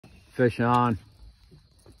Fish on.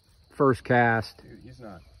 First cast. Dude, he's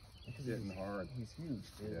not hitting hard. He's huge,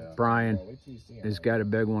 dude. Yeah. Brian has got a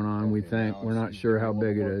big one on, we think. We're not sure how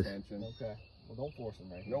big it is. Okay. Well, don't force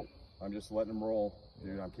him right here. Nope. I'm just letting him roll.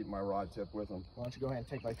 Dude, I'm keeping my rod tip with him. Why don't you go ahead and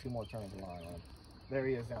take like 2 more turns of line on him. There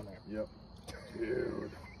he is down there. Yep.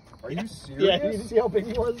 Dude. Are you serious? Yeah, you see how big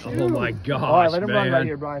he was? Oh my gosh, all right, let him man. run right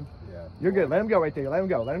here, Brian. Yeah. You're good. Let him go right there. Let him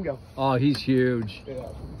go. Let him go. Oh, he's huge. Yeah.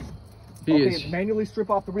 He Okay, is. manually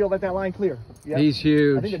strip off the reel. Let that line clear. Yep. He's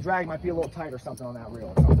huge. I think the drag might be a little tight or something on that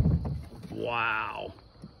reel. Or something. Wow.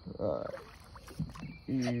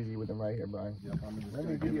 Easy with him right here, Brian. Yep, I'm just Let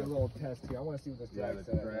me give you a little test here. I want to see what this Yeah, drag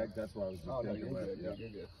the says. drag, that's what I was just Oh, no, thinking. you're good. Yeah. You're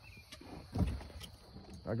good.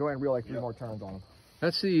 Now go ahead and reel like 3 more turns on him.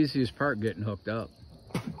 That's the easiest part, getting hooked up.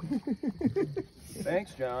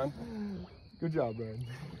 Thanks, John. Good job, Brian.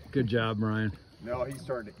 Good job, Brian. No, he's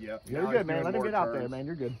starting to, yep. You're Now good, he's man. doing Let him more get out there, turns. man.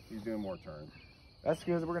 You're good. He's doing more turns. That's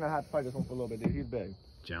good. We're going to have to fight this one for a little bit, dude. He's big.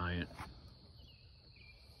 Giant.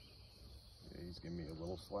 Yeah, he's giving me a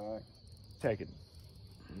little slack. Take it.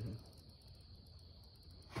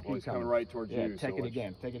 Well, he's coming right towards Yeah, you. take it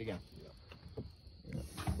again. Take it again.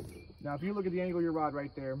 Now, if you look at the angle of your rod right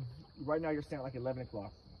there, right now you're standing like 11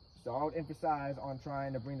 o'clock. So I would emphasize on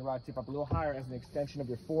trying to bring the rod tip up a little higher as an extension of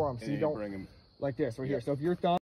your forearm, so you don't bring him like this right here. So if your thumb